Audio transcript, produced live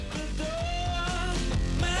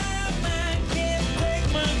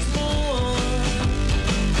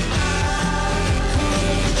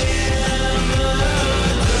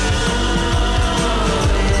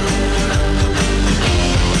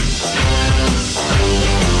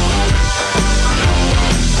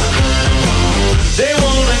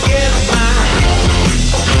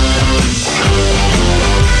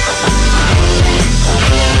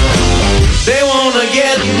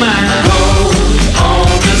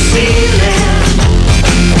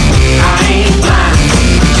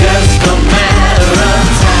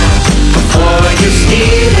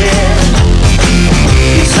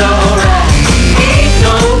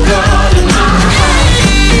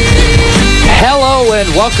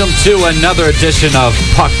gentlemen, welcome to another edition of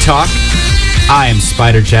Puck Talk. I am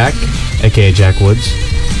Spider Jack, a.k.a. Jack Woods.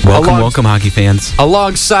 Welcome, hockey fans.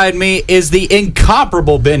 Alongside me is the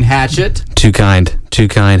incomparable Ben Hatchett. Too kind.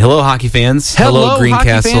 Hello, hockey fans. Hello,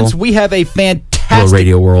 Greencastle. hockey fans. We have a fantastic... Hello,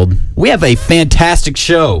 Radio World. We have a fantastic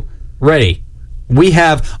show ready. We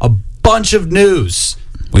have a bunch of news.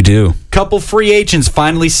 We do. Couple free agents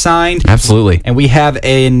finally signed. Absolutely. And we have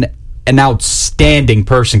an outstanding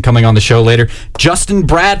person coming on the show later. Justin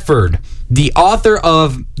Bradford, the author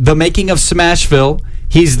of The Making of Smashville.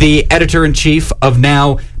 He's the editor-in-chief of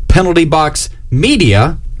now Penalty Box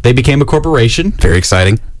Media. They became a corporation. Very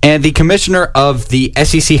exciting. And the commissioner of the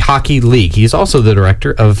SEC Hockey League. He's also the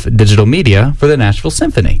director of digital media for the Nashville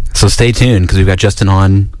Symphony. So stay tuned, because we've got Justin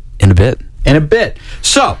on in a bit.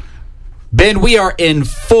 So, Ben, we are in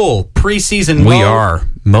full preseason mode. We are.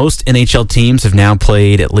 Most NHL teams have now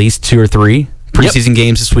played at least 2 or 3 preseason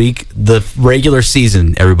games this week. The regular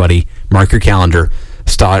season, everybody, mark your calendar,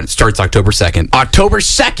 starts October 2nd. October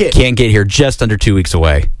 2nd! Can't get here, just under 2 weeks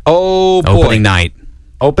away. Oh, boy.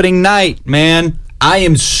 Opening night, man. I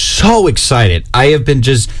am so excited. I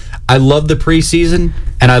love the preseason,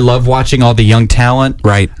 and I love watching all the young talent.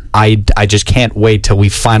 Right. I just can't wait till we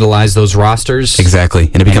finalize those rosters.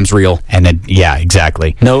 Exactly. And it becomes real. And then, yeah,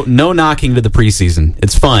 exactly. No knocking to the preseason.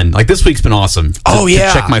 It's fun. Like, this week's been awesome.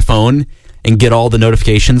 To check my phone and get all the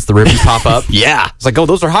notifications, the ribbons pop up. Yeah. It's like, oh,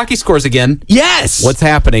 those are hockey scores again. Yes. What's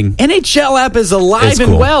happening? NHL app is alive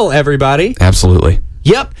and well, everybody. Absolutely.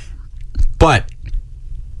 Yep. But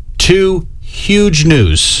 2 huge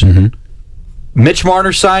news. Mm-hmm. Mitch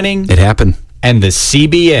Marner signing. It happened. And the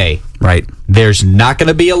CBA. Right. There's not going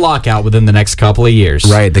to be a lockout within the next couple of years.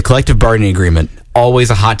 Right. The collective bargaining agreement, always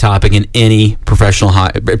a hot topic in any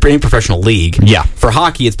professional league. Yeah. For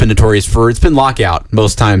hockey, it's been notorious it's been lockout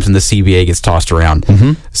most times when the CBA gets tossed around.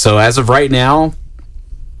 Mm-hmm. So as of right now,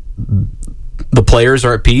 the players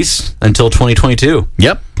are at peace until 2022.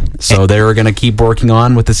 Yep. So they're going to keep working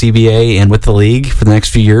on with the CBA and with the league for the next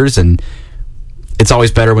few years, and it's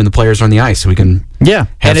always better when the players are on the ice so we can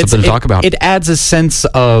have something to talk about. It adds a sense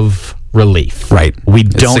of relief. Right. We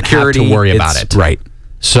don't have to worry about it. Right.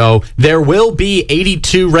 So there will be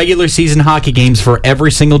 82 regular season hockey games for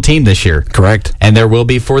every single team this year. Correct. And there will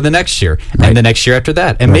be for the next year. Right. And the next year after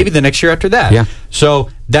that. And maybe the next year after that. Yeah. So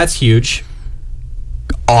that's huge.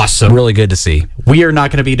 Awesome. Really good to see. We are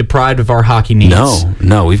not going to be deprived of our hockey needs.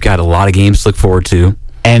 No. We've got a lot of games to look forward to.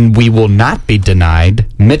 And we will not be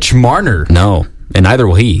denied Mitch Marner. No. And neither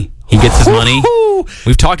will he. He gets his money.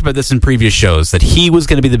 We've talked about this in previous shows, that he was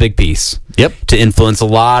going to be the big piece. Yep. To influence a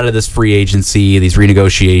lot of this free agency, these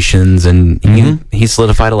renegotiations, and he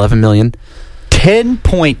solidified $11 million.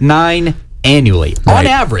 10.9 annually, on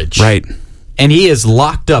average. Right. And he is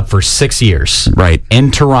locked up for 6 years. Right.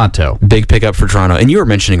 In Toronto. Big pickup for Toronto. And you were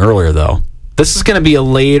mentioning earlier, though, this is going to be a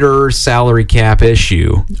later salary cap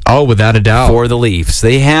issue. Oh, without a doubt. For the Leafs.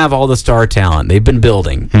 They have all the star talent. They've been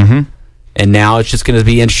building. Mm-hmm. And now it's just going to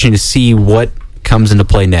be interesting to see what comes into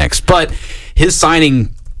play next. But his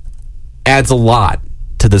signing adds a lot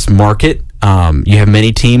to this market. You have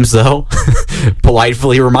many teams, though,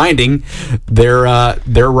 politely reminding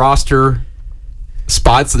their roster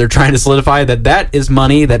spots that they're trying to solidify that is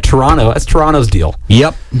money that's Toronto's deal.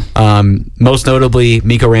 Yep. Most notably,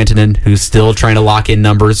 Mikko Rantanen, who's still trying to lock in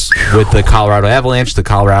numbers with the Colorado Avalanche. The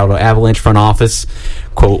Colorado Avalanche front office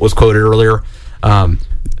was quoted earlier,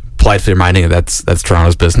 politely reminding that's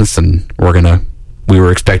Toronto's business, and we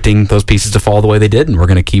were expecting those pieces to fall the way they did, and we're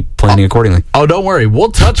going to keep planning accordingly. Oh, don't worry.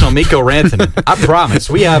 We'll touch on Mikko Rantanen. I promise.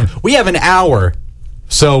 We have an hour,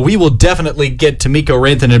 so we will definitely get to Mikko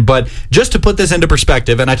Rantanen. But just to put this into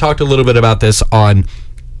perspective, and I talked a little bit about this on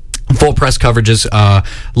Full Press Coverage's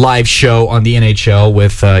live show on the NHL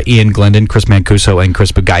with Ian Glendon, Chris Mancuso, and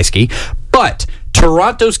Chris Bugaiski. But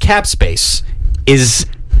Toronto's cap space is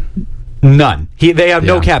none. They have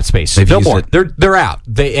no cap space. They've no used more. it. They're out.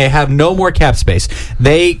 They have no more cap space.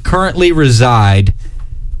 They currently reside.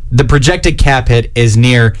 The projected cap hit is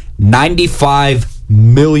near $95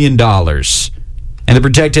 million, and the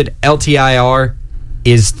projected LTIR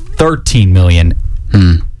is $13 million.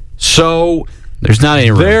 So there's not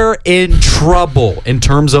any room. They're in trouble in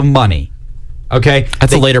terms of money. Okay,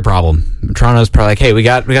 that's a later problem. Toronto's probably like, hey, we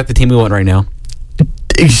got the team we want right now.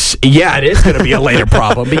 Yeah, it is going to be a later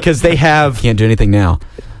problem because they can't do anything now.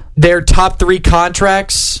 Their top 3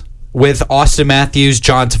 contracts with Auston Matthews,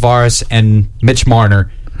 John Tavares, and Mitch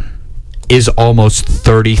Marner is almost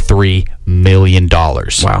 $33 million.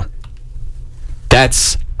 Wow.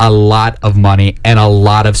 That's a lot of money and a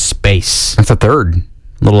lot of space. That's a third.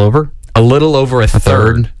 A little over a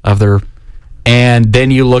third of their... And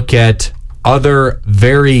then you look at other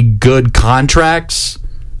very good contracts,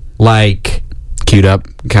 like Queued up,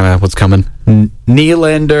 kind of what's coming.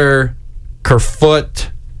 Nylander,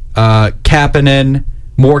 Kerfoot, Kapanen,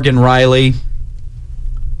 Morgan Riley,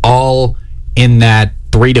 all in that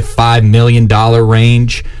 $3 to $5 million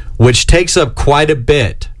range, which takes up quite a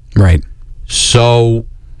bit. Right. So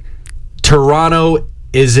Toronto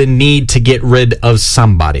is in need to get rid of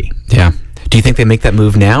somebody. Yeah. Do you think they make that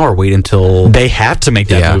move now or wait until... They have to make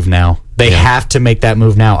that move now. They have to make that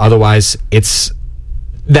move now. Otherwise,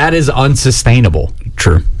 that is unsustainable.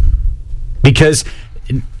 True. Because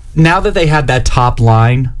now that they have that top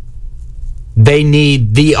line, they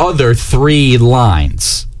need the other three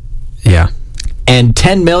lines. Yeah. And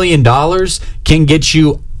 $10 million can get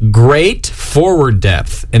you great forward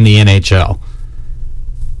depth in the NHL.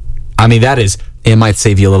 I mean, that is... It might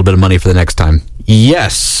save you a little bit of money for the next time.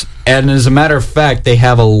 Yes. And as a matter of fact, they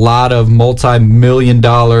have a lot of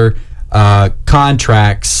multi-million-dollar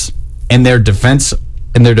contracts in their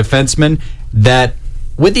defensemen that,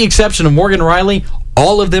 with the exception of Morgan Riley,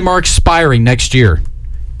 all of them are expiring next year.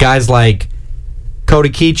 Guys like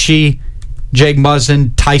Kodakichi, Jake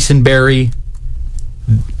Muzzin, Tyson Berry.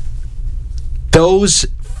 Those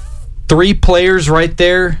three players right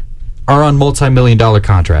there are on multi-million-dollar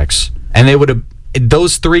contracts. And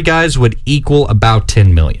those three guys would equal about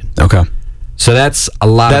 $10 million. Okay. So that's a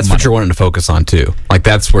lot That's of money. what you're wanting to focus on, too. Like,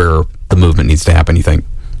 that's where the movement needs to happen, you think?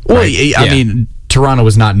 Well, Right? I mean, Toronto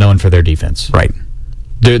is not known for their defense. Right.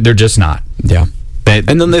 They're just not. Yeah. And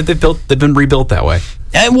And then they've been rebuilt that way.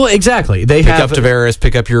 well, exactly. They Pick up Tavares,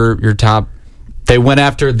 pick up your top. They went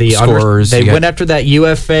after the Scorers, They went after that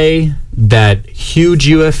UFA, that huge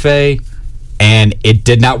UFA, and it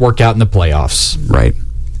did not work out in the playoffs. Right.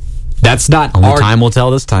 That's not Only time will tell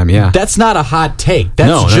this time, yeah. That's not a hot take. That's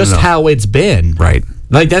No. just how it's been. Right.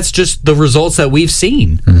 Like, that's just the results that we've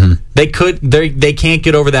seen. Mm-hmm. They can't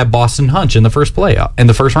get over that Boston hunch in the first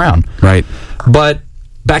round. Right. But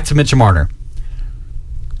back to Mitch Marner.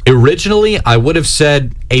 Originally, I would have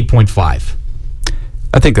said 8.5.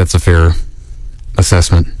 I think that's a fair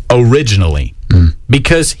assessment. Originally.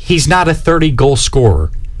 Because he's not a 30-goal scorer.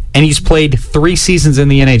 And he's played 3 seasons in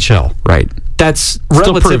the NHL. Right. That's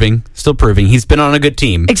Still proving. He's been on a good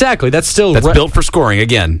team. Exactly. That's built for scoring.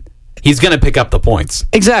 Again, he's going to pick up the points.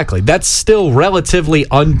 Exactly. That's still relatively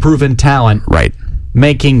unproven talent. Right.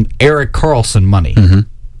 Making Erik Karlsson money. Mm-hmm.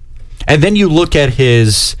 And then you look at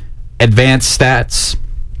his advanced stats,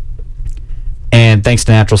 and thanks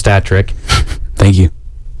to Natural Stat Trick, Thank you.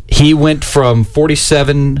 he went from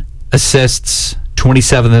 47 assists,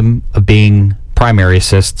 27 of them of being primary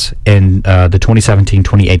assists in the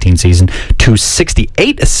 2017-2018 season, to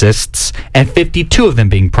 68 assists and 52 of them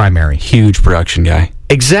being primary. Huge production guy.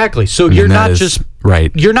 Exactly. So mean, you're that not is- just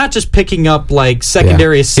right. You're not just picking up like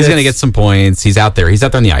secondary assists. He's going to get some points. He's out there. He's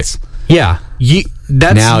out there on the ice. Yeah.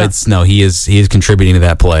 That's Now not, he is contributing to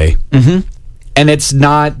that play. and it's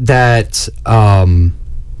not that.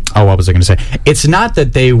 What was I going to say? It's not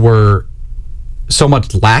that they were so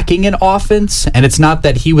much lacking in offense, and it's not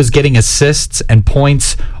that he was getting assists and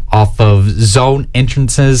points off of zone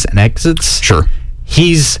entrances and exits. Sure.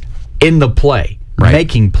 He's in the play, Right.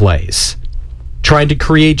 making plays, trying to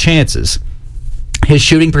create chances. His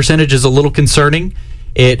shooting percentage is a little concerning.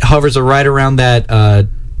 It hovers right around that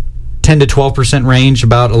 10 to 12% range,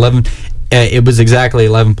 about 11. It was exactly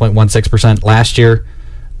 11.16% last year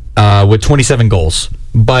with 27 goals.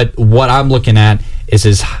 But what I'm looking at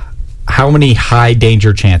is how many high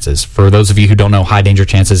danger chances. For those of you who don't know, high danger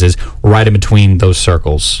chances is right in between those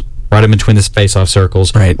circles, right in between the face-off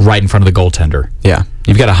circles, Right. in front of the goaltender Yeah.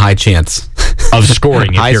 You've got a high chance of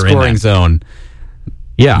scoring. high if you're scoring in that. zone.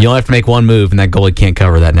 Yeah, You only have to make one move, and that goalie can't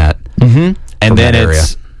cover that net. and then that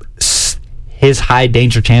it's his high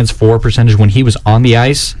danger chance for percentage when he was on the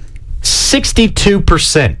ice,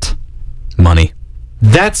 62%. Money.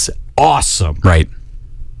 That's awesome. Right.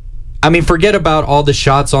 I mean, forget about all the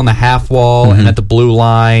shots on the half wall and at the blue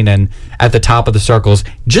line and at the top of the circles.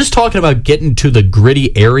 Just talking about getting to the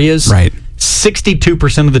gritty areas. Right.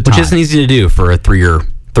 62% of the time. Which isn't easy to do for a three-year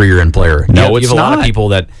in player. No, you it's have a lot of not. people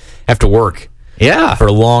that have to work Yeah. for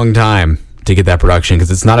a long time to get that production because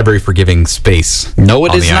it's not a very forgiving space. No,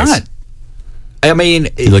 it on is the ice. not. I mean,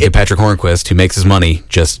 You look at Patrick Hornquist, who makes his money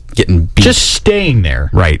just getting beat. just staying there.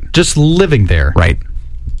 Right. Just living there. Right.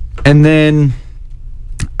 And then,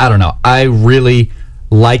 I don't know. I really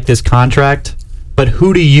like this contract, but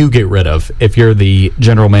who do you get rid of if you're the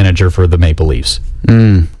general manager for the Maple Leafs?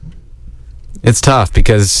 It's tough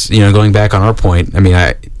because, going back on our point, I mean,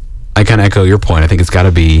 I kind of echo your point. I think it's got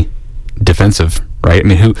to be defensive right? I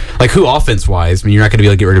mean, who offense wise? I mean, you're not going to be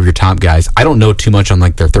able to get rid of your top guys. I don't know too much on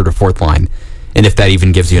like their third or fourth line, and if that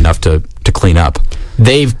even gives you enough to clean up.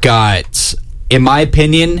 They've got, in my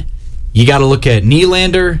opinion, you got to look at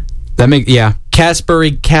Nylander,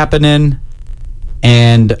 Kasperi Kapanen,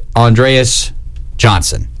 and Andreas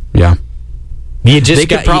Johnson. Yeah. They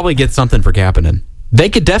could probably get something for Kapanen. They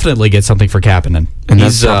could definitely get something for Kapanen. And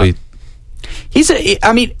that's probably... he's a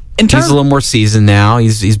little more seasoned now.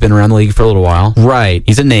 He's been around the league for a little while. Right.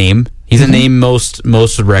 He's a name. He's a name most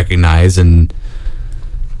would recognize and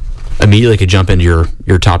immediately could jump into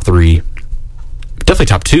your top 3. Definitely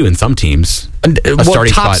top 2 in some teams.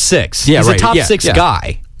 Starting top spot. 6. Yeah, he's right. a top 6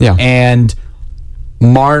 guy. Yeah. And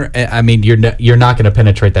you're not going to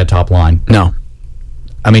penetrate that top line. No.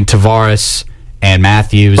 I mean, Tavares and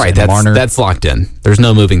Matthews and Marner. That's locked in. There's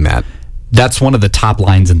no moving that. That's one of the top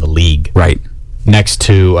lines in the league. Right. Next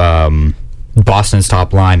to Boston's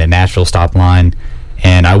top line and Nashville's top line.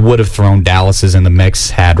 And I would have thrown Dallas's in the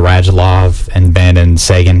mix had Radulov and Ben and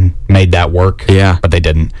Sagan made that work. Yeah. But they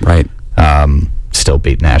didn't. Right. Still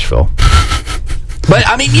beat Nashville. But,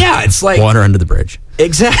 I mean, yeah, it's like... Water under the bridge.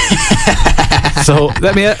 Exactly. So,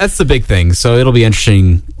 I mean, that's the big thing. So, it'll be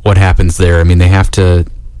interesting what happens there. I mean, they have to...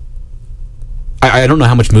 I don't know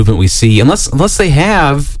how much movement we see, unless they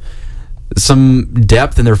have some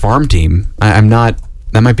depth in their farm team. I'm not...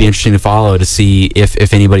 That might be interesting to follow to see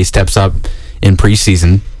if anybody steps up in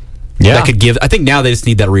preseason. Yeah. That could give... I think now they just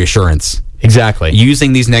need that reassurance. Exactly.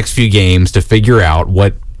 Using these next few games to figure out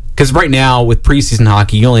what... Because right now, with preseason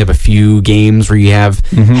hockey, you only have a few games where you have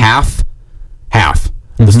half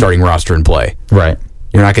the starting roster in play. Right.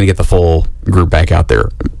 You're not going to get the full group back out there.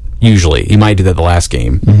 Usually. You might do that the last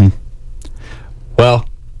game. Well,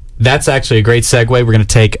 that's actually a great segue. We're going to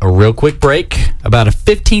take a real quick break, about a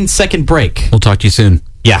 15-second break. We'll talk to you soon.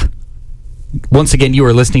 Yeah. Once again, you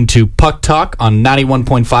are listening to Puck Talk on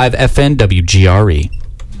 91.5 FM WGRE.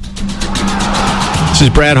 This is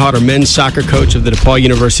Brad Hodder, men's soccer coach of the DePaul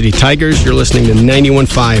University Tigers. You're listening to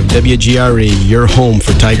 91.5 WGRE, your home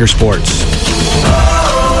for Tiger sports.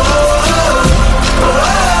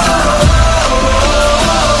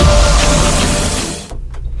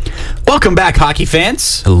 Welcome back, hockey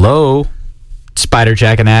fans. Hello. Spider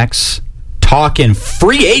Jack and Axe talking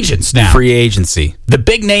free agents now. Free agency. The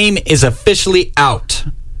big name is officially out.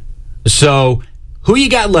 So, who you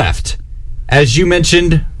got left? As you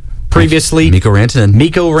mentioned previously, Mikko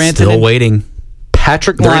Rantanen. Still waiting.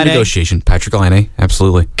 Patrick They're in Laine. negotiation. Patrick Laine,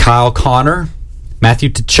 absolutely. Kyle Connor, Matthew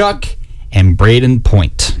Tkachuk, and Braden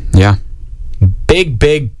Point. Yeah. Big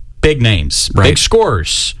names. Right. Big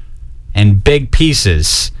scorers. And big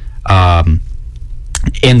pieces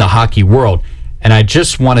in the hockey world. And I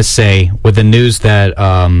just want to say, with the news that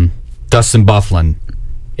Dustin Byfuglien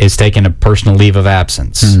is taking a personal leave of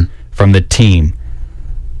absence from the team,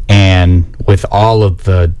 and with all of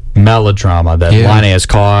the melodrama that Laine has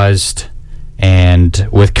caused, and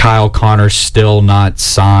with Kyle Connor still not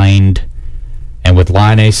signed, and with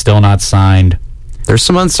Laine still not signed, there's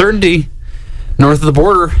some uncertainty north of the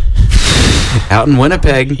border, out in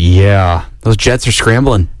Winnipeg. Yeah. Those Jets are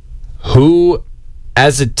scrambling. Who,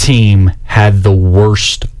 as a team, had the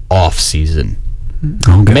worst offseason?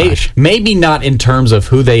 Oh, gosh. Maybe not in terms of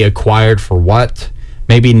who they acquired for what,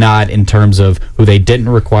 maybe not in terms of who they didn't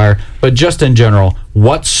require, but just in general,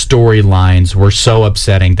 what storylines were so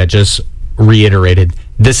upsetting that just reiterated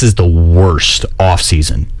this is the worst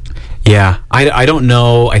offseason? Yeah, I don't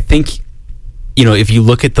know. I think, if you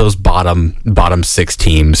look at those bottom 6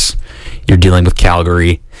 teams, you're dealing with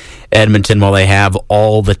Calgary, Edmonton, while they have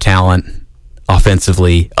all the talent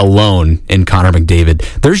offensively alone in Connor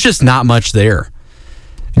McDavid, there's just not much there.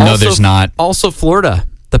 No, there's not. Also, Florida,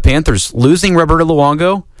 the Panthers, losing Roberto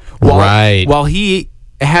Luongo. While he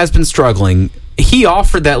has been struggling, he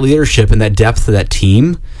offered that leadership and that depth to that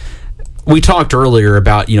team. We talked earlier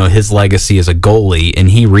about, his legacy as a goalie, and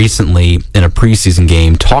he recently, in a preseason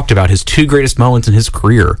game, talked about his 2 greatest moments in his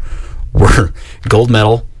career were gold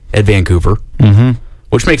medal at Vancouver,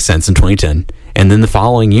 which makes sense in 2010, and then the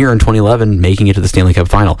following year in 2011, making it to the Stanley Cup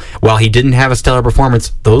final. While he didn't have a stellar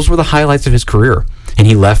performance, those were the highlights of his career, and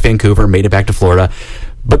he left Vancouver and made it back to Florida.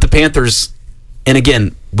 But the Panthers, and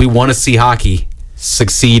again, we want to see hockey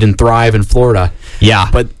succeed and thrive in Florida. Yeah.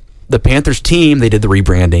 But the Panthers team, they did the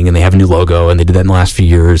rebranding, and they have a new logo, and they did that in the last few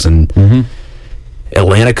years, and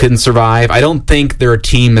Atlanta couldn't survive. I don't think they're a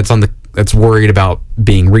team that's worried about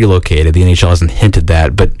being relocated. The NHL hasn't hinted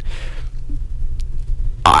that, but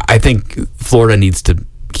I think Florida needs to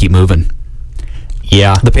keep moving.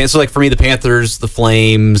 Yeah. The Panthers, for me, the Panthers, the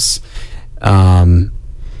Flames.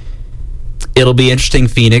 It'll be interesting.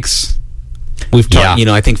 Phoenix. We've talked.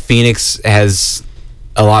 I think Phoenix has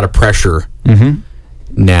a lot of pressure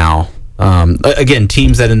now. Again,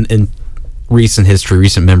 teams that in recent history,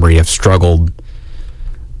 recent memory, have struggled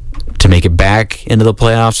to make it back into the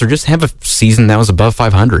playoffs or just have a season that was above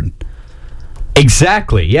 500.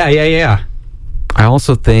 Exactly. Yeah. I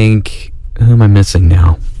also think, who am I missing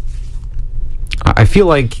now? I feel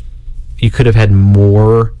like you could have had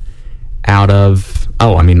more out of,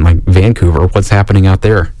 like Vancouver. What's happening out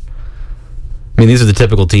there? I mean, these are the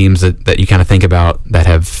typical teams that you kind of think about that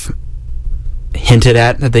have hinted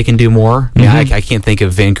at that they can do more. Yeah, I can't think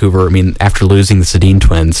of Vancouver. I mean, after losing the Sedin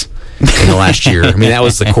twins in the last year, I mean, that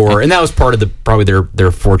was the core, and that was part of probably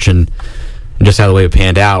their fortune and just how the way it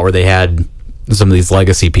panned out, where they had some of these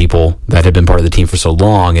legacy people that had been part of the team for so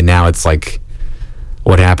long, and now it's like,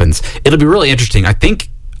 what happens? It'll be really interesting.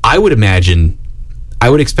 I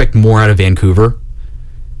would expect more out of Vancouver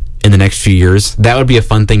in the next few years. That would be a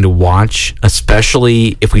fun thing to watch,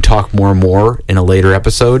 especially if we talk more and more in a later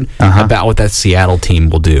episode about what that Seattle team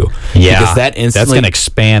will do. Yeah, because that's going to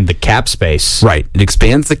expand the cap space. Right. It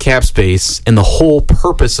expands the cap space, and the whole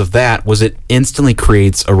purpose of that was it instantly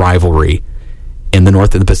creates a rivalry in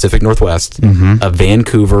the Pacific Northwest, a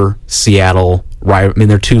Vancouver, Seattle. I mean,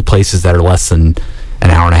 they're two places that are less than an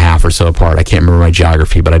hour and a half or so apart. I can't remember my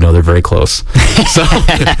geography, but I know they're very close. So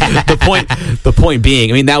the point being,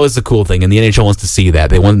 I mean, that was the cool thing, and the NHL wants to see that.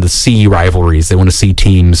 They wanted to see rivalries. They want to see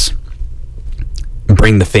teams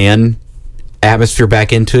bring the fan atmosphere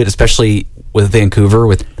back into it, especially with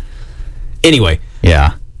Vancouver. Anyway,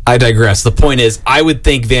 yeah, I digress. The point is, I would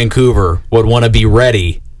think Vancouver would want to be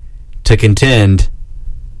ready to contend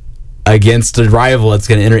against a rival that's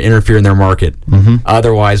going to interfere in their market.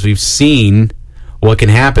 Otherwise, we've seen what can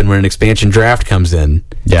happen when an expansion draft comes in.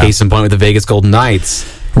 Yeah. Case in point with the Vegas Golden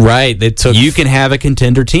Knights. Right. You can have a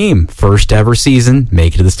contender team, first ever season,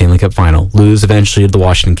 make it to the Stanley Cup final, lose eventually to the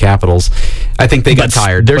Washington Capitals. I think they got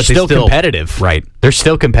tired. They're still competitive. Right. They're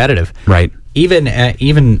still competitive. Right. Even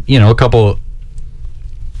a couple.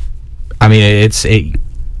 I mean, it's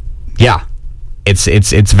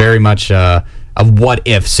very much a what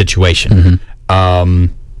if situation.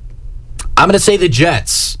 I'm going to say the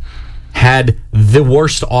Jets had the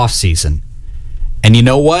worst offseason. And you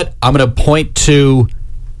know what? I'm going to point to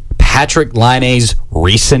Patrick Laine's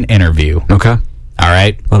recent interview. Okay. All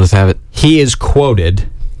right? Let us have it. He is quoted,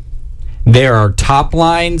 "There are top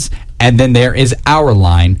lines, and then there is our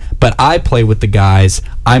line, but I play with the guys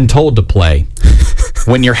I'm told to play."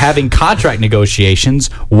 When you're having contract negotiations,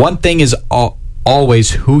 one thing is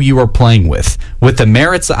always who you are playing with. With the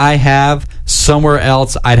merits I have, somewhere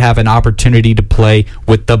else I'd have an opportunity to play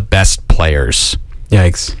with the best players.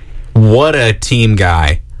 Yikes. What a team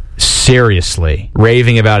guy. Seriously.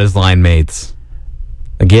 Raving about his line mates.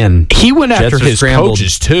 Again, he went after Jets his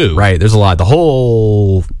coaches too. Right, there's a lot. The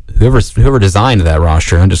whole whoever designed that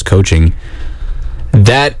roster, not just coaching.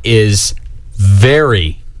 That is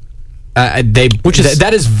very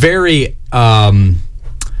that is very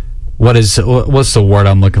what's the word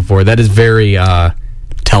I'm looking for? That is very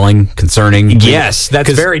telling, concerning. Yes,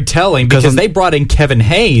 that's very telling because they brought in Kevin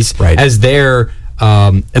Hayes as their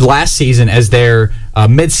last season as their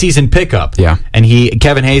mid-season pickup. Yeah, and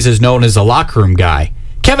Kevin Hayes is known as a locker room guy.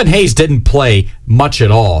 Kevin Hayes didn't play much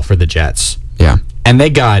at all for the Jets. Yeah, and they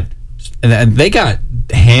got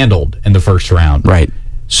handled in the first round. Right.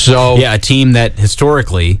 So yeah, a team that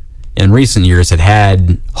historically in recent years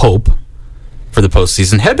had hope for the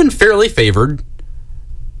postseason had been fairly favored.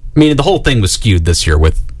 I mean, the whole thing was skewed this year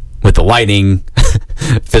with the Lightning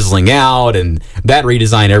fizzling out, and that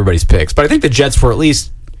redesigned everybody's picks. But I think the Jets were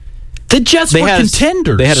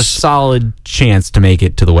contenders. They had a solid chance to make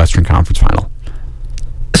it to the Western Conference Final.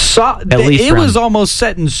 It was almost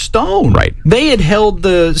set in stone. Right. They had held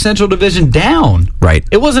the Central Division down. Right.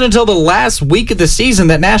 It wasn't until the last week of the season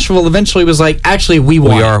that Nashville eventually was like, actually,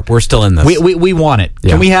 we're still in this. We want it.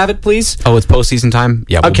 Yeah. Can we have it, please? Oh, it's postseason time?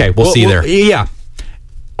 Yeah. We'll see there. Yeah.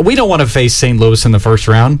 We don't want to face St. Louis in the first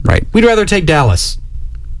round. Right. We'd rather take Dallas.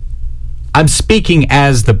 I'm speaking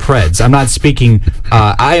as the Preds. I'm not speaking...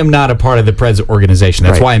 I am not a part of the Preds organization.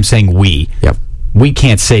 That's why I'm saying we. Yep. We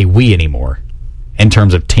can't say we anymore in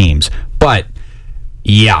terms of teams. But,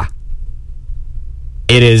 yeah.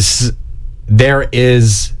 There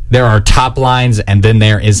are top lines, and then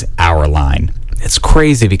there is our line. It's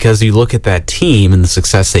crazy because you look at that team and the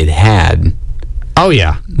success they'd had. Oh,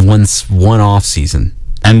 yeah. One off season.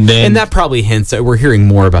 And that probably hints that we're hearing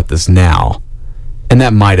more about this now. And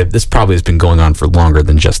this probably has been going on for longer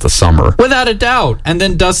than just the summer. Without a doubt. And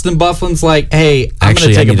then Dustin Byfuglien's like, hey, I'm going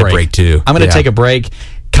to take a break too. I'm going to take a break.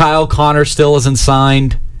 Kyle Connor still isn't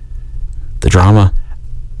signed. The drama.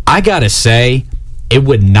 I got to say, it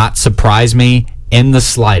would not surprise me in the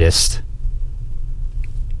slightest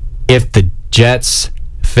if the Jets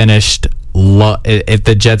finished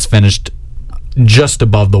just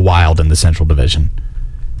above the Wild in the Central Division,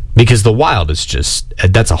 because the Wild is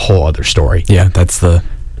that's a whole other story. Yeah, that's the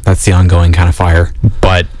ongoing kind of fire.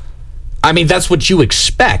 But I mean, that's what you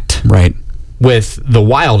expect, right, with the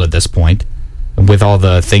Wild at this point, with all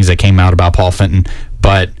the things that came out about Paul Fenton.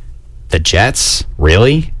 But the Jets,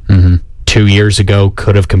 really, 2 years ago,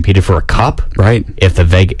 could have competed for a cup, right? If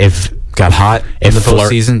got hot in the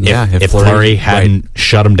postseason, if Fleury hadn't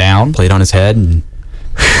shut him down, played on his head, and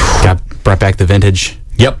brought back the vintage.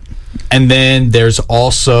 Yep. And then there's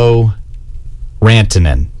also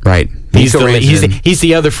Rantanen. Right. He's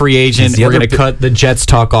the other free agent. We're going to cut the Jets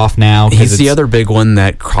talk off now. He's the other big one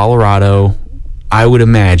that Colorado, I would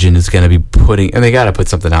imagine, is going to be putting, and they got to put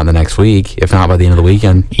something out in the next week, if not by the end of the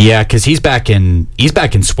weekend. Yeah, because he's back in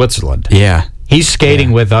Switzerland. Yeah. He's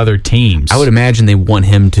skating with other teams. I would imagine they want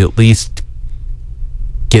him to at least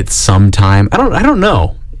get some time. I don't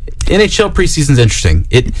know. NHL preseason's interesting.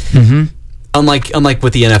 Unlike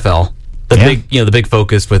with the NFL, the big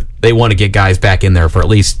focus with, they want to get guys back in there for at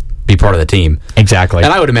least be part of the team. Exactly.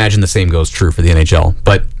 And I would imagine the same goes true for the NHL.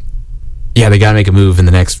 But yeah, they got to make a move in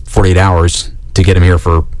the next 48 hours to get him here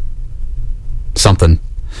for something.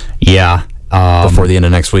 Yeah. Before the end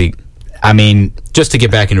of next week. I mean, just to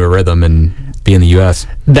get back into a rhythm and be in the U.S.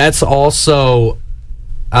 That's also,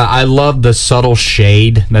 I love the subtle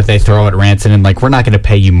shade that they throw at Rantanen. Like, we're not going to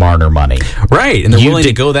pay you Marner money. Right, and they're willing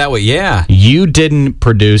to go that way, yeah. You didn't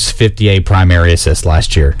produce 58 primary assists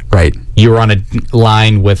last year. Right. You were on a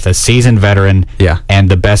line with a seasoned veteran and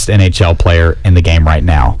the best NHL player in the game right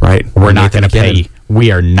now. Right. We're not going to pay you.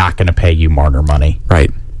 We are not going to pay you Marner money.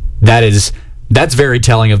 Right. That's very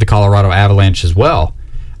telling of the Colorado Avalanche as well.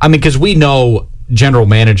 I mean, because we know general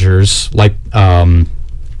managers like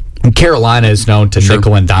Carolina is known to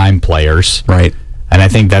nickel and dime players. Right. And I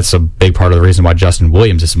think that's a big part of the reason why Justin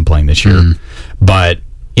Williams isn't playing this year. But,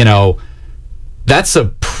 that's a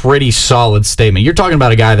pretty solid statement. You're talking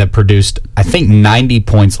about a guy that produced, I think, 90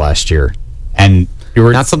 points last year. And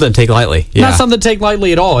not something to take lightly. Yeah. Not something to take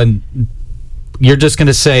lightly at all. And you're just going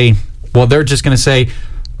to say, they're just going to say,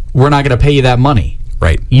 we're not going to pay you that money.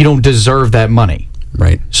 Right. You don't deserve that money.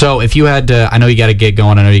 Right. So if you had to, I know you got to get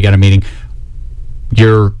going, I know you got a meeting,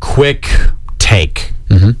 your quick take,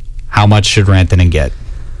 how much should Rantanen get?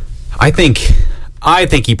 I think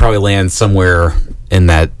he probably lands somewhere in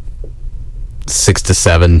that 6 to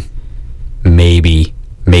 7, maybe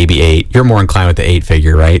 8. You're more inclined with the 8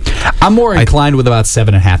 figure, right? I'm more inclined with about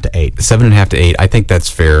 7.5 to 8. 7.5 to 8. I think that's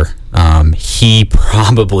fair. He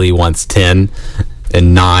probably wants 10,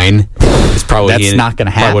 and 9 is probably that's not going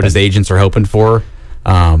to happen. What his agents are hoping for.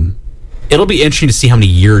 It'll be interesting to see how many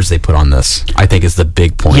years they put on this, I think, is the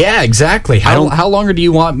big point. Yeah, exactly. How longer do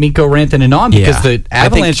you want Mikko Rantanen on? Because the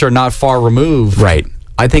Avalanche are not far removed. Right.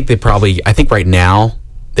 I think right now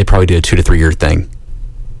they probably do a 2 to 3 year thing.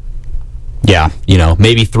 Yeah.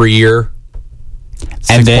 Maybe 3 year,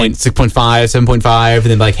 and then 6.5, 7.5, and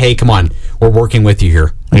then like, hey, come on, we're working with you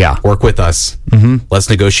here. Yeah. Work with us. Let's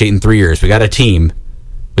negotiate in 3 years. We got a team.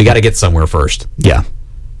 We got to get somewhere first. Yeah.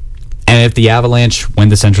 And if the Avalanche win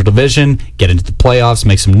the Central Division, get into the playoffs,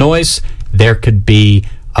 make some noise, there could be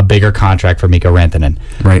a bigger contract for Mikko Rantanen.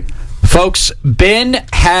 Right. Folks, Ben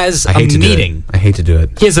has a meeting. I hate to do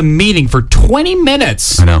it. He has a meeting for 20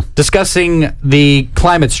 minutes. I know. Discussing the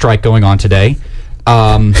climate strike going on today.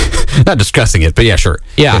 Not discussing it, but yeah, sure.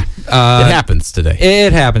 Yeah. It happens today.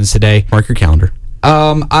 It happens today. Mark your calendar.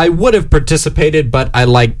 I would have participated, but I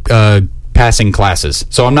like passing classes.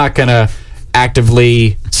 So I'm not going to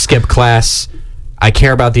actively skip class. I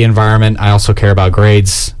care about the environment. I also care about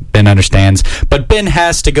grades. Ben understands. But Ben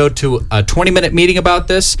has to go to a 20-minute meeting about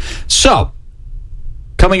this. So,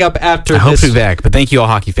 coming up after this... I hope to be back, but thank you all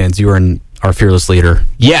hockey fans. You are our fearless leader.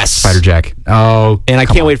 Yes. Spider Jack. Oh, and I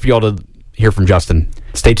can't wait for you all to hear from Justin.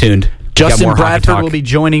 Stay tuned. Justin Bradford will be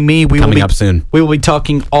joining me. Coming up soon. We will be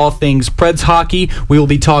talking all things Preds hockey. We will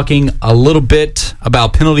be talking a little bit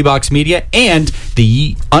about Penalty Box Media and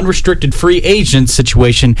the unrestricted free agent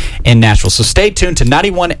situation in Nashville. So stay tuned to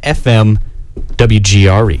 91 FM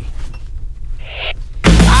WGRE.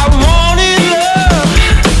 I wanted love.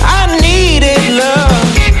 I needed love.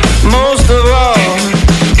 Most of all.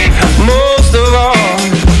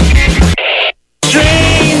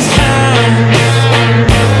 Strange times.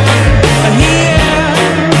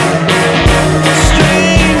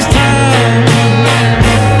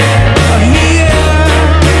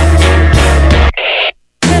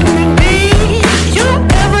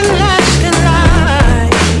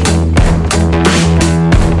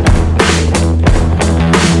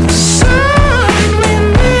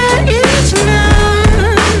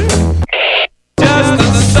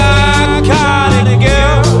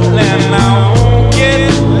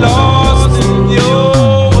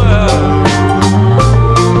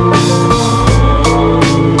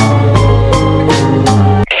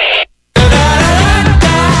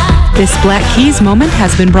 Black Keys moment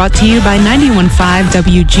has been brought to you by 91.5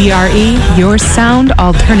 WGRE, your sound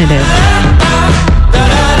alternative.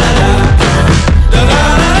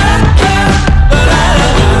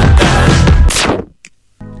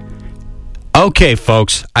 Okay,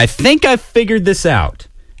 folks, I think I figured this out.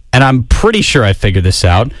 And I'm pretty sure I figured this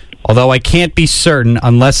out, although I can't be certain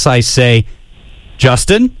unless I say,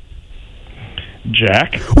 Justin?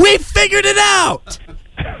 Jack? We figured it out!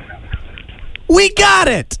 We got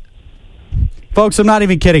it! Folks, I'm not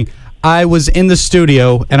even kidding. I was in the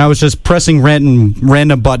studio, and I was just pressing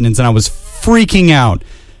random buttons, and I was freaking out.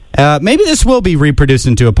 Maybe this will be reproduced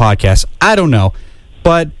into a podcast. I don't know.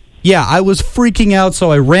 But, yeah, I was freaking out,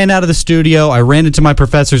 so I ran out of the studio. I ran into my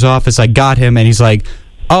professor's office. I got him, and he's like,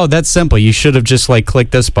 oh, that's simple. You should have just,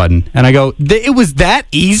 clicked this button. And I go, it was that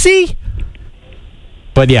easy?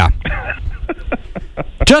 But, yeah.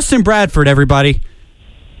 Justin Bradford, everybody.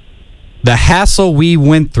 The hassle we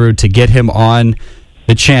went through to get him on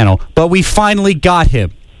the channel. But we finally got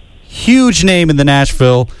him. Huge name in the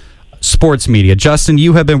Nashville sports media. Justin,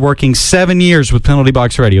 you have been working 7 years with Penalty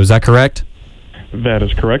Box Radio. Is that correct? That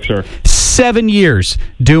is correct, sir. 7 years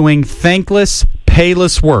doing thankless,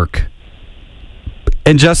 payless work.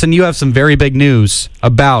 And, Justin, you have some very big news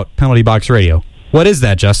about Penalty Box Radio. What is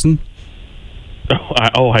that, Justin?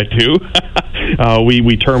 I do.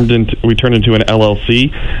 We turned into an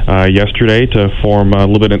LLC yesterday to form a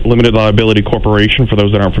limited liability corporation. For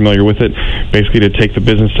those that aren't familiar with it, basically to take the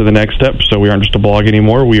business to the next step. So we aren't just a blog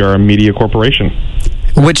anymore; we are a media corporation.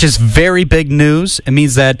 Which is very big news. It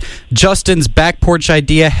means that Justin's back porch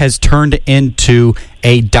idea has turned into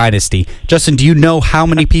a dynasty. Justin, do you know how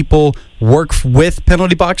many people work with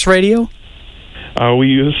Penalty Box Radio? We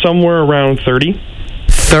use somewhere around 30.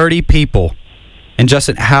 30 people. And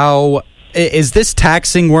Justin, how is this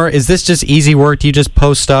taxing work? Is this just easy work? Do you just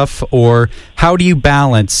post stuff? Or how do you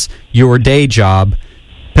balance your day job,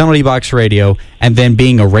 Penalty Box Radio, and then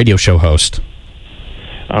being a radio show host?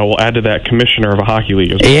 We'll add to that commissioner of a hockey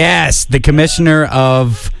league as well. Yes, the commissioner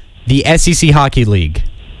of the SEC Hockey League.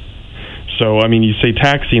 So, I mean, you say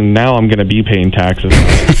taxing, now I'm going to be paying taxes.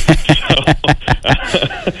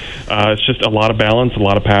 It's just a lot of balance, a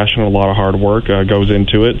lot of passion, a lot of hard work goes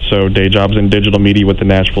into it. So day jobs in digital media with the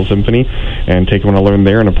Nashville Symphony, and taking what I learned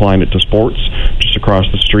there and applying it to sports just across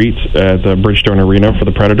the streets at the Bridgestone Arena for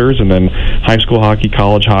the Predators, and then high school hockey,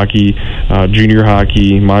 college hockey, junior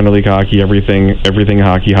hockey, minor league hockey, everything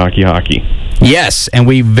hockey. Yes, and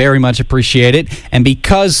we very much appreciate it. And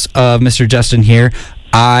because of Mr. Justin here,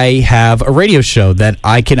 I have a radio show that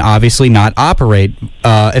I can obviously not operate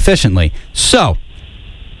efficiently.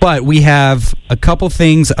 But we have a couple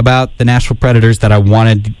things about the Nashville Predators that I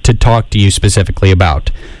wanted to talk to you specifically about.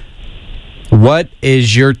 What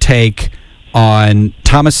is your take on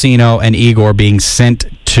Tomasino and Igor being sent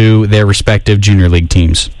to their respective junior league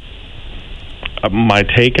teams? My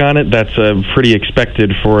take on it, that's pretty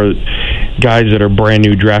expected for guys that are brand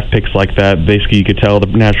new draft picks like that. Basically, you could tell the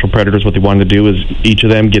Nashville Predators what they wanted to do is each of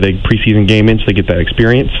them get a preseason game in so they get that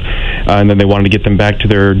experience, and then they wanted to get them back to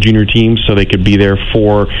their junior teams so they could be there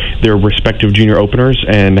for their respective junior openers.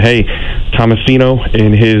 And hey, Tomasino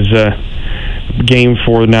in his game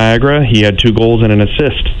for Niagara, he had 2 goals and an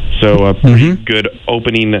assist. So a pretty good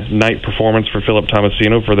opening night performance for Philip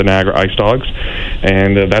Tomasino for the Niagara Ice Dogs,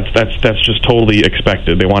 and that's just totally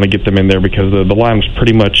expected. They want to get them in there because the line's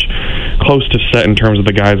pretty much close to set in terms of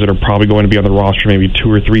the guys that are probably going to be on the roster, maybe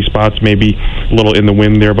 2 or 3 spots, maybe a little in the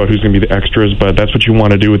wind there about who's going to be the extras. But that's what you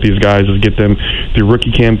want to do with these guys is get them through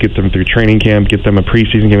rookie camp, get them through training camp, get them a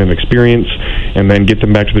preseason game of experience, and then get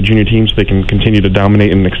them back to the junior team so they can continue to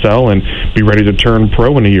dominate and excel and be ready to turn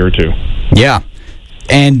pro in a year or 2. Yeah.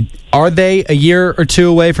 And are they a year or 2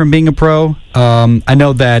 away from being a pro? I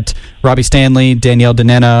know that Robbie Stanley, Danielle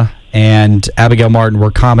Danena, and Abigail Martin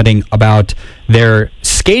were commenting about their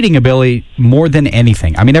skating ability more than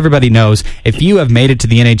anything. I mean, everybody knows if you have made it to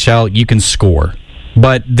the NHL, you can score.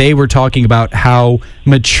 But they were talking about how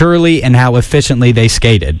maturely and how efficiently they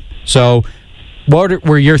skated. So what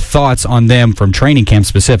were your thoughts on them from training camp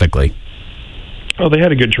specifically? Oh, they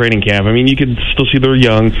had a good training camp. I mean, you could still see they're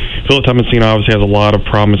young. Philip Tomasino obviously has a lot of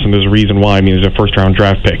promise, and there's a reason why. I mean, he's a first-round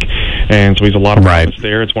draft pick, and so he's a lot of promise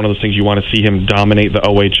there. It's one of those things you want to see him dominate the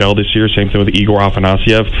OHL this year. Same thing with Igor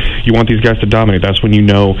Afanasyev. You want these guys to dominate. That's when you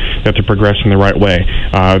know that they're progressing the right way.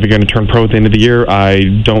 Are they going to turn pro at the end of the year? I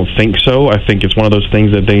don't think so. I think it's one of those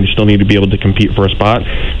things that they still need to be able to compete for a spot,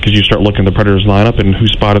 because you start looking at the Predators lineup and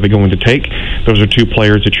whose spot are they going to take. Those are 2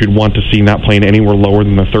 players that you'd want to see not playing anywhere lower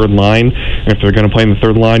than the third line. And if they're going to play in the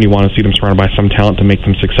third line, you want to see them surrounded by some talent to make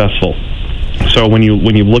them successful. So when you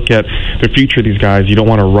look at the future of these guys, you don't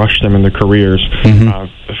want to rush them in their careers.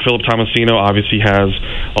 Philip Tomasino obviously has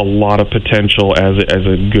a lot of potential as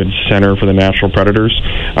a good center for the Nashville Predators.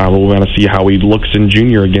 But we want to see how he looks in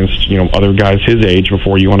junior against other guys his age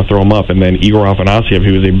before you want to throw him up. And then Igor Afanasyev,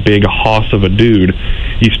 who is a big hoss of a dude,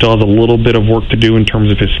 he still has a little bit of work to do in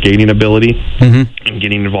terms of his skating ability and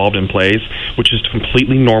getting involved in plays, which is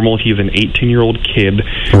completely normal. He's an 18-year-old kid.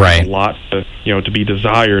 Right. A lot to be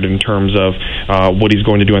desired in terms of what he's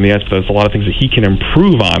going to do on the ice, but there's a lot of things that he can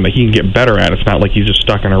improve on, that he can get better at. It's not like he's just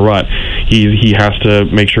stuck in a rut. He has to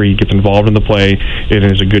make sure he gets involved in the play and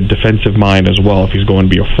has a good defensive mind as well if he's going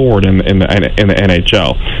to be a forward in the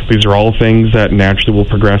NHL. These are all things that naturally will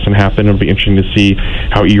progress and happen. It'll be interesting to see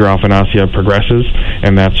how Igor Afanasyev progresses,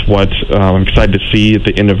 and that's what I'm excited to see at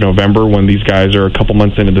the end of November when these guys are a couple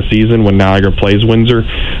months into the season, when Niagara plays Windsor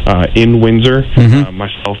in Windsor.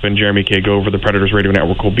 Myself and Jeremy K. Gover, the Predators Radio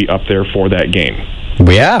Network, will be up there for that game.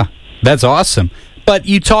 Yeah, that's awesome. But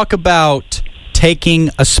you talk about taking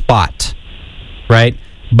a spot, right?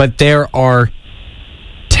 But there are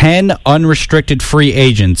 10 unrestricted free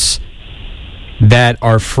agents that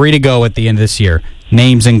are free to go at the end of this year.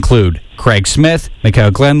 Names include Craig Smith,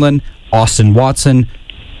 Mikael Glenlund, Austin Watson,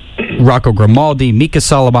 Rocco Grimaldi, Mika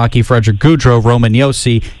Salamaki, Frederick Gaudreau, Roman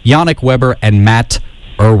Josi, Yannick Weber, and Matt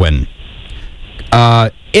Irwin.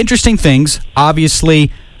 Interesting things. Obviously,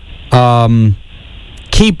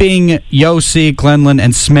 keeping Josi, Glenlund,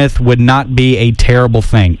 and Smith would not be a terrible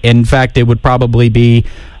thing. In fact, it would probably be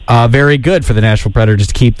very good for the Nashville Predators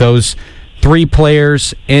to keep those three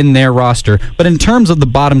players in their roster. But in terms of the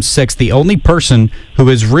bottom six, the only person who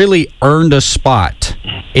has really earned a spot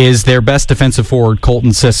is their best defensive forward,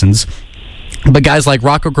 Colton Sissons. But guys like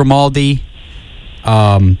Rocco Grimaldi,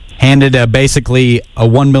 handed basically a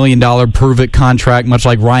 $1 million prove-it contract, much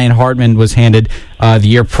like Ryan Hartman was handed the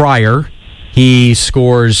year prior. He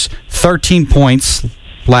scores 13 points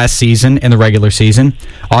last season in the regular season.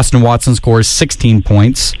 Austin Watson scores 16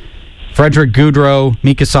 points. Frederick Gaudreau,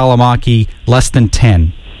 Mika Salamaki, less than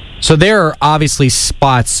 10. So there are obviously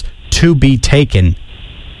spots to be taken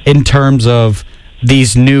in terms of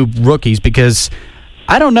these new rookies, because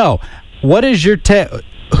I don't know. What is your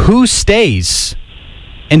who stays?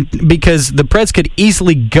 And because the Preds could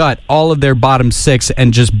easily gut all of their bottom six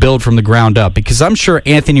and just build from the ground up, because I'm sure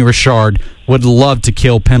Anthony Richard would love to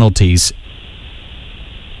kill penalties.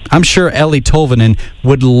 I'm sure Eli Tolvanen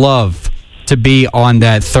would love to be on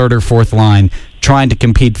that third or fourth line, trying to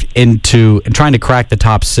compete trying to crack the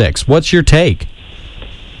top six. What's your take?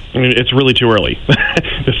 I mean, it's really too early.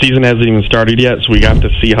 The season hasn't even started yet, so we have to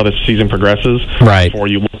see how this season progresses before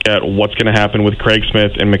you look at what's going to happen with Craig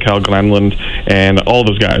Smith and Mikael Glenlund and all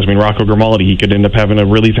those guys. I mean, Rocco Grimaldi, he could end up having a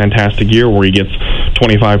really fantastic year where he gets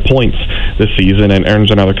 25 points this season and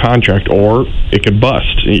earns another contract, or it could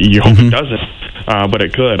bust. You hope it doesn't. But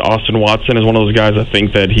it could. Austin Watson is one of those guys. I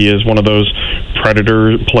think that he is one of those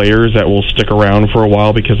Predator players that will stick around for a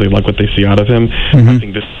while because they like what they see out of him. I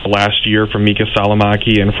think this is the last year for Mika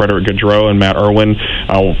Salamaki and Frederick Gaudreau and Matt Irwin.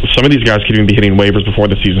 Some of these guys could even be hitting waivers before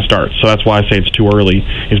the season starts. So that's why I say it's too early,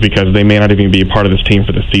 is because they may not even be a part of this team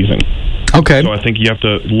for this season. Okay. So I think you have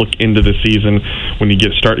to look into the season when you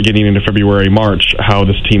start getting into February, March, how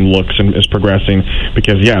this team looks and is progressing.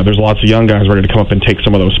 Because, yeah, there's lots of young guys ready to come up and take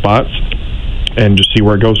some of those spots, and just see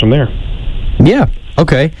where it goes from there. Yeah,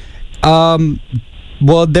 okay.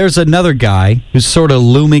 Well, there's another guy who's sort of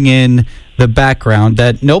looming in the background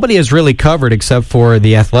that nobody has really covered except for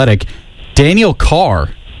The Athletic. Daniel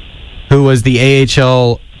Carr, who was the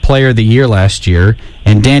AHL Player of the Year last year.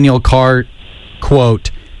 And Daniel Carr, quote,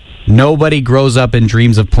 "Nobody grows up and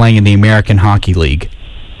dreams of playing in the American Hockey League."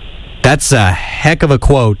 That's a heck of a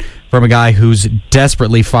quote from a guy who's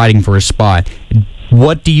desperately fighting for a spot.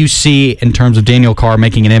 What do you see in terms of Daniel Carr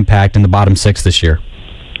making an impact in the bottom six this year?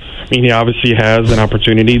 I mean, he obviously has an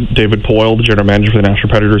opportunity. David Poyle, the general manager for the Nashville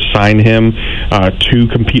Predators, signed him to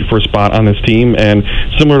compete for a spot on this team. And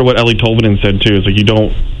similar to what Eli Tolvanen said, too, is like you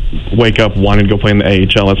don't wake up wanting to go play in the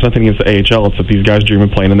AHL. It's nothing against the AHL. It's that these guys dream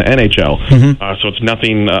of playing in the NHL. So it's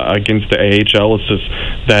nothing against the AHL. It's just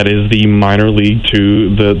that is the minor league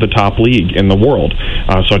to the top league in the world.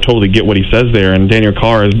 So I totally get what he says there. And Daniel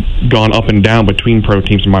Carr has gone up and down between pro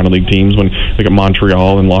teams and minor league teams. When you look at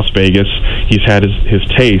Montreal and Las Vegas, he's had his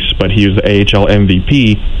taste, but he was the AHL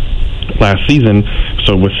MVP last season, so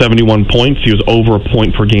So with 71 points, he was over a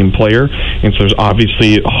point per game player, and so there's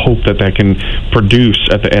obviously hope that can produce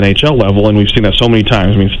at the NHL level, and we've seen that so many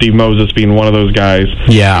times. I mean, Steve Moses being one of those guys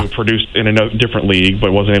who produced in a different league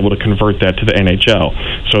but wasn't able to convert that to the NHL.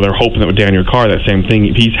 So they're hoping that with Daniel Carr, that same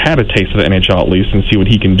thing, he's had a taste of the NHL at least and see what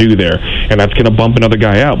he can do there, and that's going to bump another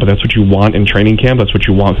guy out, but that's what you want in training camp. That's what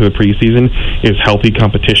you want through the preseason, is healthy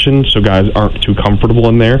competition, so guys aren't too comfortable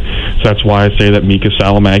in there. So that's why I say that Mika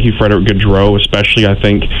Salamaki, Frederick Gaudreau especially, I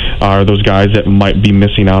think, are those guys that might be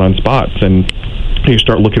missing out on spots. And you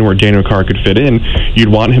start looking where Daniel Carr could fit in, you'd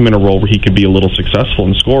want him in a role where he could be a little successful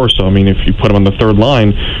and score. So, I mean, if you put him on the third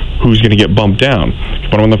line, who's going to get bumped down? If you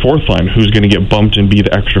put him on the fourth line, who's going to get bumped and be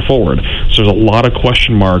the extra forward? So there's a lot of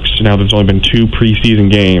question marks. Now there's only been 2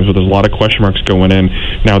 preseason games, but there's a lot of question marks going in.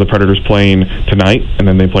 Now the Predators playing tonight, and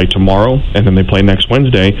then they play tomorrow, and then they play next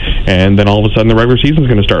Wednesday, and then all of a sudden the regular season's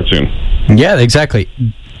going to start soon. Yeah, exactly.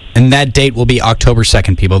 And that date will be October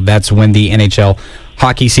 2nd, people. That's when the NHL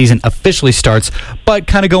hockey season officially starts. But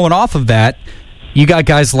kind of going off of that, you got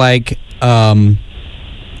guys like Calle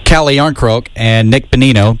Jarnkrok and Nick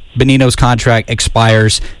Bonino. Bonino's contract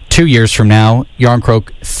expires 2 years from now,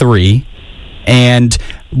 Jarnkrok 3. And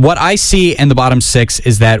what I see in the bottom 6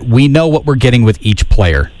 is that we know what we're getting with each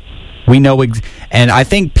player. We know, and I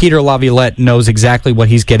think Peter Laviolette knows exactly what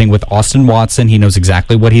he's getting with Austin Watson. He knows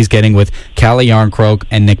exactly what he's getting with Calle Jarnkrok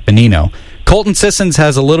and Nick Bonino. Colton Sissons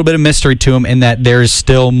has a little bit of mystery to him in that there is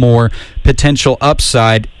still more potential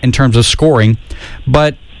upside in terms of scoring.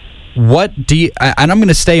 But what do you, and I'm going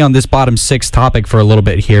to stay on this bottom 6 topic for a little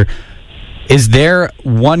bit here. Is there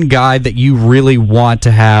one guy that you really want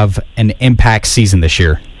to have an impact season this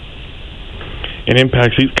year? An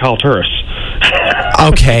impact season? Kyle Turris.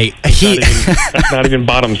 Okay, that's not even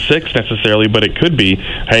bottom 6 necessarily, but it could be.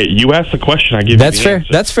 Hey, you asked the question, I give that's you the fair.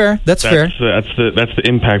 answer. That's fair. That's fair. That's the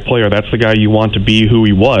impact player. That's the guy you want to be who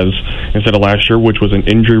he was instead of last year, which was an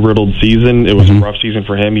injury-riddled season. It was a rough season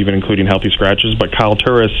for him, even including healthy scratches. But Kyle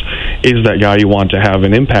Turris is that guy you want to have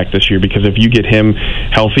an impact this year, because if you get him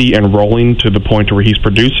healthy and rolling to the point where he's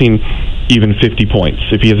producing even 50 points,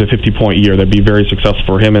 if he has a 50-point year, that'd be very successful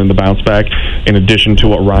for him in the bounce back. In addition to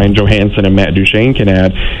what Ryan Johansson and Matt Duchene can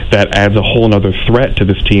add, that adds a whole other threat to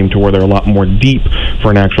this team to where they're a lot more deep for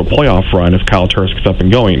an actual playoff run if Kyle Turris gets up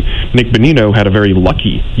and going. Nick Bonino had a very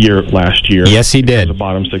lucky year last year. Yes, he did. The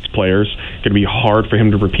bottom 6 players. Going to be hard for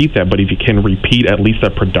him to repeat that, but if he can repeat at least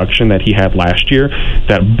that production that he had last year,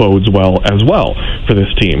 that bodes well as well for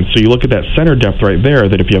this team. So you look at that center depth right there,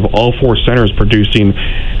 that if you have all 4 centers producing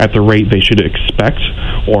at the rate they should expect,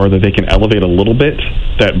 or that they can elevate a little bit,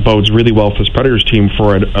 that bodes really well for this Predators team,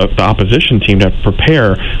 for the opposition team to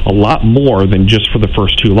prepare a lot more than just for the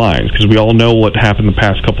first 2 lines, because we all know what happened the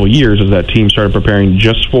past couple of years is that team started preparing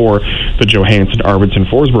just for the Johansson, Arvidsson,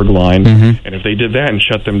 Forsberg line, and if they did that and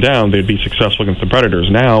shut them down, they'd be successful against the Predators.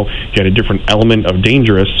 Now you had a different element of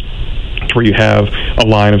dangerous, where you have a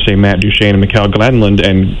line of, say, Matt Duchene and Mikael Glenlund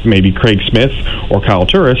and maybe Craig Smith or Kyle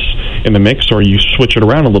Turris in the mix, or you switch it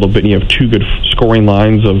around a little bit and you have 2 good scoring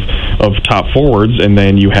lines of top forwards, and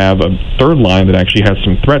then you have a third line that actually has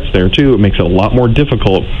some threats there too. It makes it a lot more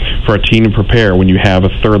difficult for a team to prepare when you have a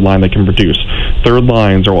third line that can produce. Third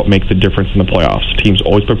lines are what make the difference in the playoffs. Teams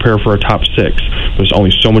always prepare for a top 6. There's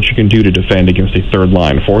only so much you can do to defend against a third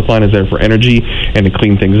line. Fourth line is there for energy and to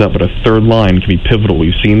clean things up, but a third line can be pivotal.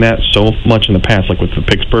 We've seen that so much in the past, like with the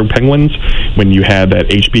Pittsburgh Penguins, when you had that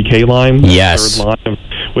HBK line, yes, third line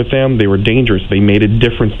with them, they were dangerous. They made a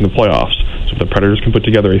difference in the playoffs. So if the Predators can put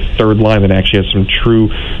together a third line that actually has some true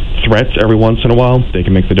threats every once in a while, they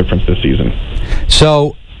can make the difference this season.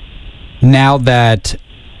 So now that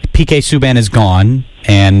PK Subban is gone,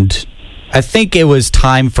 and I think it was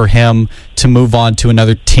time for him to move on to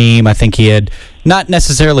another team. I think he had not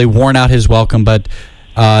necessarily worn out his welcome, but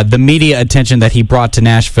the media attention that he brought to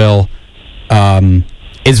Nashville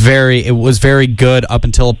was very good up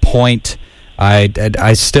until a point.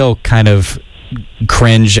 I still kind of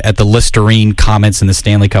cringe at the Listerine comments in the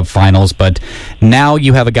Stanley Cup Finals, but now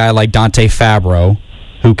you have a guy like Dante Fabro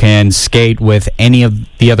who can skate with any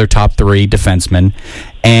of the other top 3 defensemen,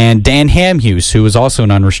 and Dan Hamhuis, who is also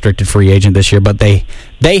an unrestricted free agent this year, but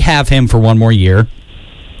they have him for 1 more year.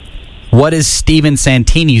 What is Steven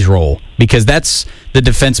Santini's role? Because that's the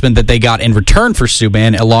defenseman that they got in return for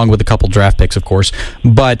Subban, along with a couple draft picks, of course.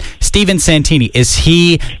 But Steven Santini, is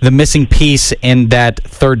he the missing piece in that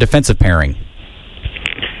third defensive pairing?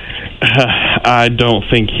 I don't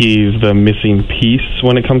think he's the missing piece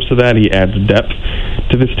when it comes to that. He adds depth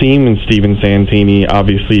to this team, and Steven Santini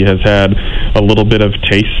obviously has had a little bit of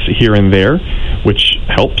taste here and there, which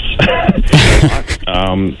helps.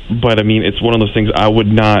 But I mean, it's one of those things. I would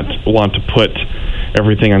not want to put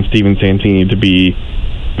everything on Steven Santini to be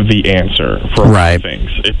the answer for a lot of things.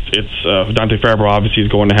 It's Dante Fabro obviously is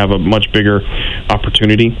going to have a much bigger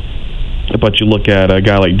opportunity, but you look at a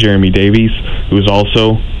guy like Jeremy Davies, who's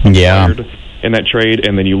also acquired in that trade,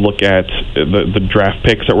 and then you look at the draft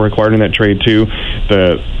picks that were acquired in that trade too.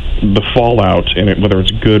 The fallout in it, whether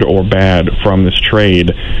it's good or bad from this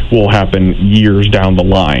trade, will happen years down the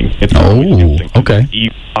line. It's okay.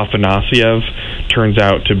 If Afanasiev turns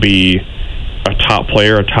out to be a top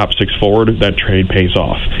player, a top 6 forward, that trade pays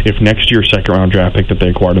off. If next year's second-round draft pick that they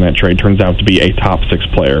acquired in that trade turns out to be a top 6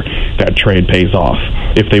 player, that trade pays off.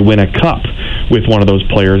 If they win a cup with one of those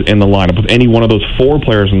players in the lineup, with any one of those 4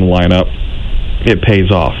 players in the lineup, it pays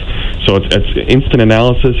off. So it's instant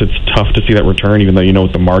analysis. It's tough to see that return, even though you know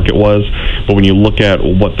what the market was. But when you look at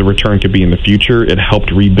what the return could be in the future, it helped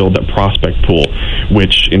rebuild that prospect pool,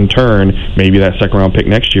 which in turn, maybe that second-round pick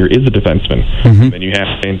next year is a defenseman. Then you have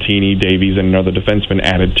Santini, Davies, and another defenseman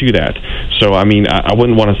added to that. So, I mean, I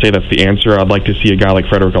wouldn't want to say that's the answer. I'd like to see a guy like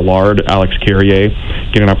Frederic Allard, Alex Carrier,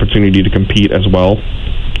 get an opportunity to compete as well.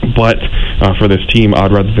 But for this team,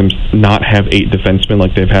 I'd rather them not have 8 defensemen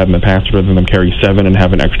like they've had in the past, rather than them carry 7 and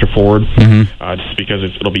have an extra forward. Just because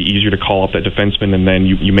it'll be easier to call up that defenseman, and then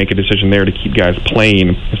you make a decision there to keep guys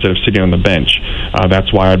playing instead of sitting on the bench.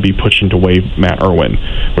 That's why I'd be pushing to waive Matt Irwin.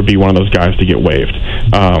 Would be one of those guys to get waived.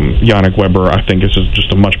 Yannick Weber, I think, is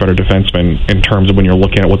just a much better defenseman in terms of when you're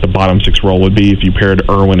looking at what the bottom 6 role would be. If you paired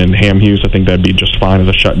Irwin and Hamhuis, I think that'd be just fine as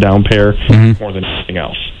a shutdown pair more than anything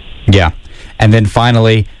else. Yeah. And then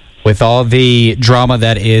finally, with all the drama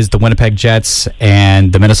that is the Winnipeg Jets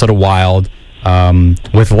and the Minnesota Wild,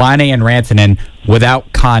 with Laine and Rantanen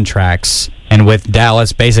without contracts, and with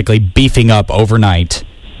Dallas basically beefing up overnight,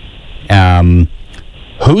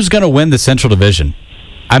 who's going to win the Central Division?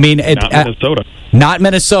 I mean, not Minnesota. Not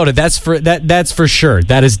Minnesota. That's for sure.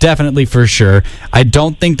 That is definitely for sure. I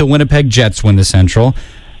don't think the Winnipeg Jets win the Central.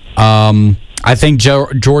 I think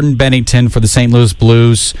Jordan Bennington for the St. Louis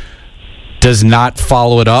Blues does not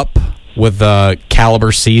follow it up with a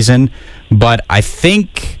caliber season, but I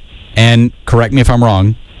think, and correct me if I'm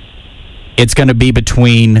wrong, it's going to be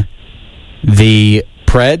between the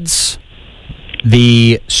Preds,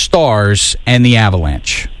 the Stars, and the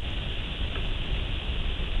Avalanche.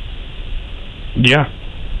 Yeah,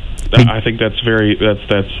 I think that's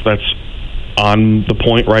on the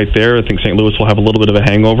point right there. I think St. Louis will have a little bit of a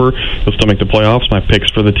hangover. They'll still make the playoffs. My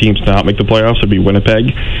picks for the teams to not make the playoffs would be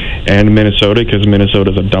Winnipeg and Minnesota, because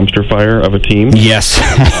Minnesota's a dumpster fire of a team. Yes.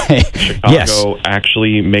 Chicago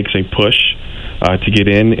actually makes a push to get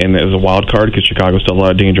in, and as a wild card, because Chicago still has a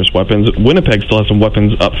lot of dangerous weapons. Winnipeg still has some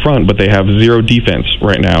weapons up front, but they have 0 defense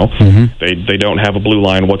right now. They don't have a blue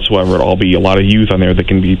line whatsoever. It'll all be a lot of youth on there that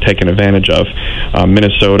can be taken advantage of.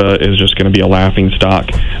 Minnesota is just going to be a laughing stock.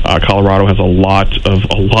 Colorado has a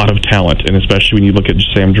lot of talent, and especially when you look at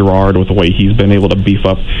Sam Girard with the way he's been able to beef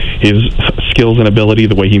up his skills and ability,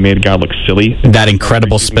 the way he made a guy look silly. That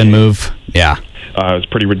incredible spin move. Yeah. It's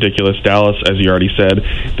pretty ridiculous. Dallas, as you already said,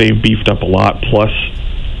 they've beefed up a lot. Plus,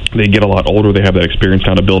 they get a lot older. They have that experience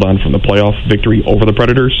now to build on from the playoff victory over the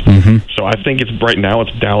Predators. So I think right now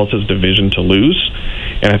it's Dallas's division to lose,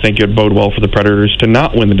 and I think it would bode well for the Predators to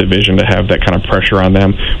not win the division, to have that kind of pressure on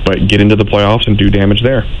them, but get into the playoffs and do damage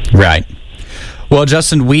there. Right. Well,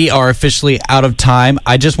 Justin, we are officially out of time.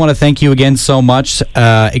 I just want to thank you again so much.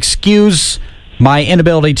 Excuse my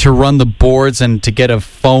inability to run the boards and to get a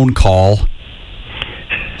phone call.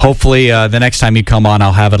 Hopefully, the next time you come on,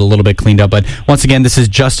 I'll have it a little bit cleaned up. But once again, this is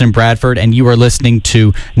Justin Bradford, and you are listening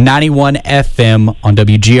to 91 FM on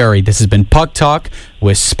WGRE. This has been Puck Talk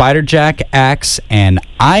with Spider Jack, Axe, and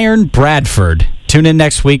Iron Bradford. Tune in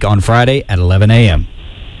next week on Friday at 11 a.m.